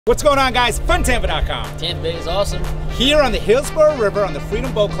What's going on, guys? FunTampa.com. Tampa Bay is awesome. Here on the Hillsborough River on the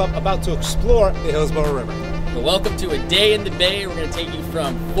Freedom Boat Club, about to explore the Hillsborough River. Well, welcome to a day in the Bay. We're going to take you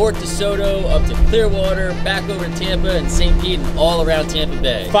from Fort Desoto up to Clearwater, back over to Tampa and St. Pete and all around Tampa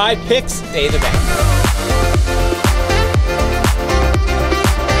Bay. 5 picks, day of the Bay.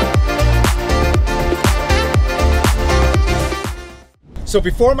 So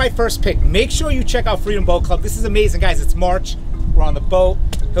before my first pick, make sure you check out Freedom Boat Club. This is amazing, guys. It's March. We're on the boat,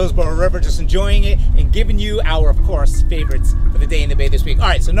 Hillsborough River, just enjoying it and giving you our, of course, favorites for the day in the Bay this week. All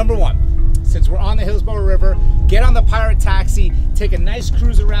right, so number one, since we're on the Hillsborough River, get on the pirate taxi, take a nice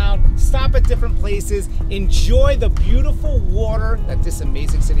cruise around, stop at different places, enjoy the beautiful water that this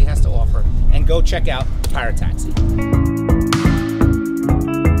amazing city has to offer, and go check out the pirate taxi.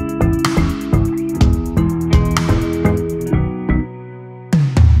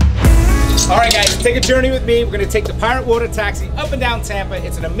 All right, guys, take a journey with me. We're gonna take the Pirate Water Taxi up and down Tampa.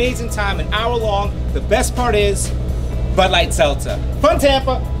 It's an amazing time, an hour long. The best part is Bud Light Seltzer. Fun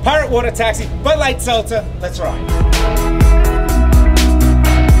Tampa, Pirate Water Taxi, Bud Light Seltzer. Let's ride.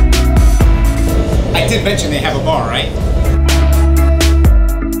 I did mention they have a bar, right?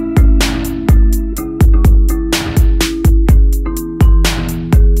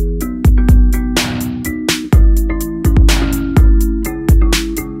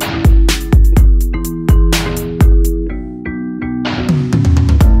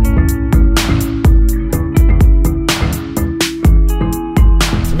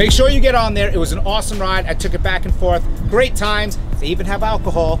 Make sure you get on there. It was an awesome ride. I took it back and forth. Great times. They even have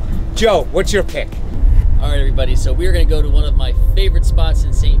alcohol. Joe, what's your pick? All right, everybody. So we're going to go to one of my favorite spots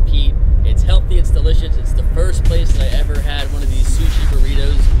in St. Pete. It's healthy. It's delicious. It's the first place that I ever had one of these sushi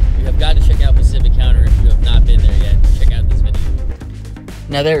burritos. You have got to check out Pacific Counter if you have not been there yet. Check out this video.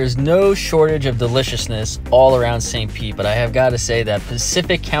 Now, there is no shortage of deliciousness all around St. Pete, but I have got to say that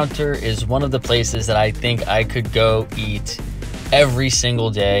Pacific Counter is one of the places that I think I could go eat every single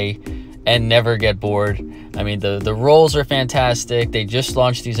day and never get bored. I mean, the rolls are fantastic. They just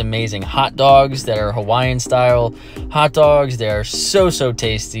launched these amazing hot dogs that are Hawaiian style hot dogs. They are so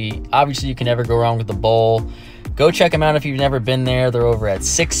tasty. Obviously, you can never go wrong with the bowl. Go check them out if you've never been there. They're over at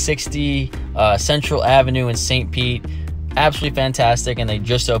 660 Central Avenue in St. Pete. Absolutely fantastic, and they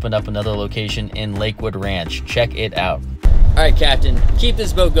just opened up another location in Lakewood Ranch. Check it out. All right, Captain, keep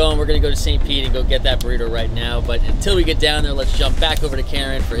this boat going. We're going to go to St. Pete and go get that burrito right now. But until we get down there, let's jump back over to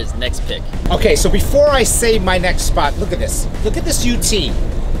Karen for his next pick. Okay, so before I say my next spot, look at this. Look at this UT.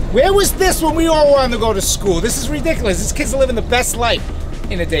 Where was this when we all wanted to go to school? This is ridiculous. These kids are living the best life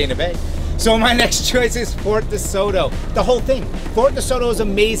in a day in the Bay. So my next choice is Fort Desoto. The whole thing. Fort Desoto is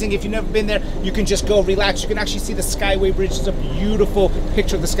amazing. If you've never been there, you can just go relax. You can actually see the Skyway Bridge. It's a beautiful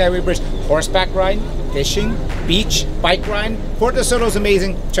picture of the Skyway Bridge. Horseback riding, fishing, beach, bike riding. Fort Desoto is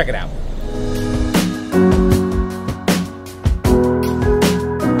amazing. Check it out.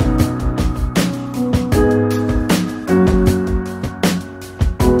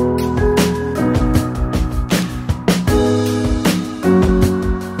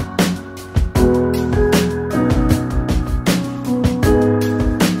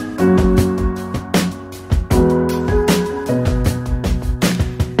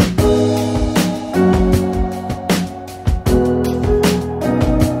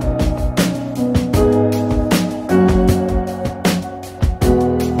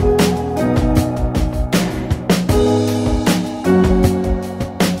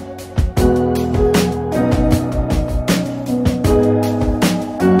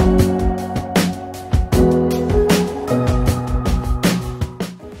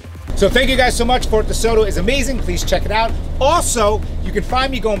 So thank you guys so much. Fort Desoto is amazing. Please check it out. Also, you can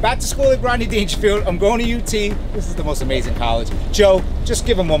find me going back to school at Rodney Dangerfield. I'm going to UT. This is the most amazing college. Joe, just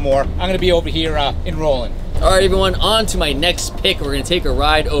give them one more. I'm going to be over here enrolling. All right, everyone, on to my next pick. We're going to take a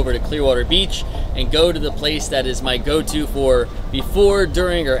ride over to Clearwater Beach and go to the place that is my go-to for before,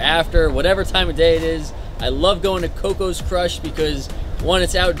 during, or after, whatever time of day it is. I love going to Coco's Crush because, one,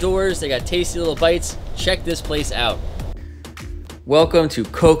 it's outdoors. They got tasty little bites. Check this place out. Welcome to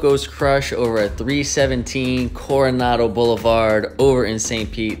Coco's Crush over at 317 Coronado Boulevard over in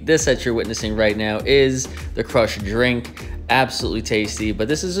St. Pete. This that you're witnessing right now is the Crush drink. Absolutely tasty, but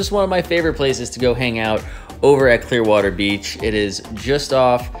this is just one of my favorite places to go hang out over at Clearwater Beach. It is just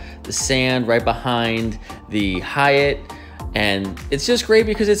off the sand right behind the Hyatt, and it's just great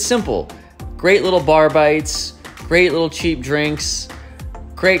because it's simple. Great little bar bites, great little cheap drinks,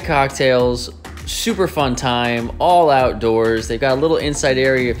 great cocktails, super fun time, all outdoors. They've got a little inside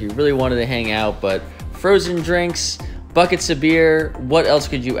area if you really wanted to hang out, but frozen drinks, buckets of beer. What else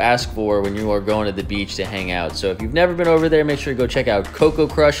could you ask for when you are going to the beach to hang out? So if you've never been over there, make sure to go check out Coco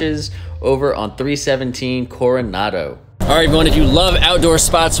Crushes over on 317 Coronado. All right, everyone, if you love outdoor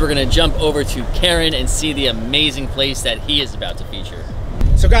spots, we're gonna jump over to Karen and see the amazing place that he is about to feature.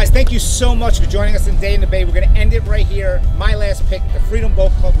 So guys, thank you so much for joining us in Day in the Bay. We're gonna end it right here. My last pick, the Freedom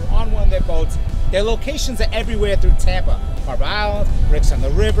Boat Club. We're on one of their boats. Their locations are everywhere through Tampa. Harbor Island, Ricks on the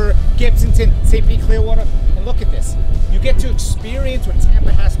River, Gibsonton, St. Pete, Clearwater. And look at this. You get to experience what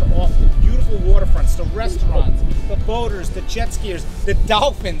Tampa has to offer. The beautiful waterfronts, the restaurants, the boaters, the jet skiers, the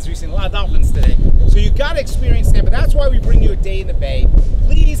dolphins. We've seen a lot of dolphins today. So you gotta experience Tampa. That's why we bring you a Day in the Bay.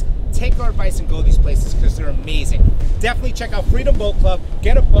 Please take our advice and go to these places because they're amazing. Definitely check out Freedom Boat Club.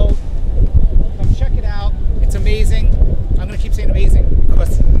 Get a boat. Come check it out. It's amazing. I'm gonna keep saying amazing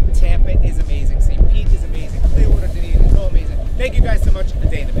because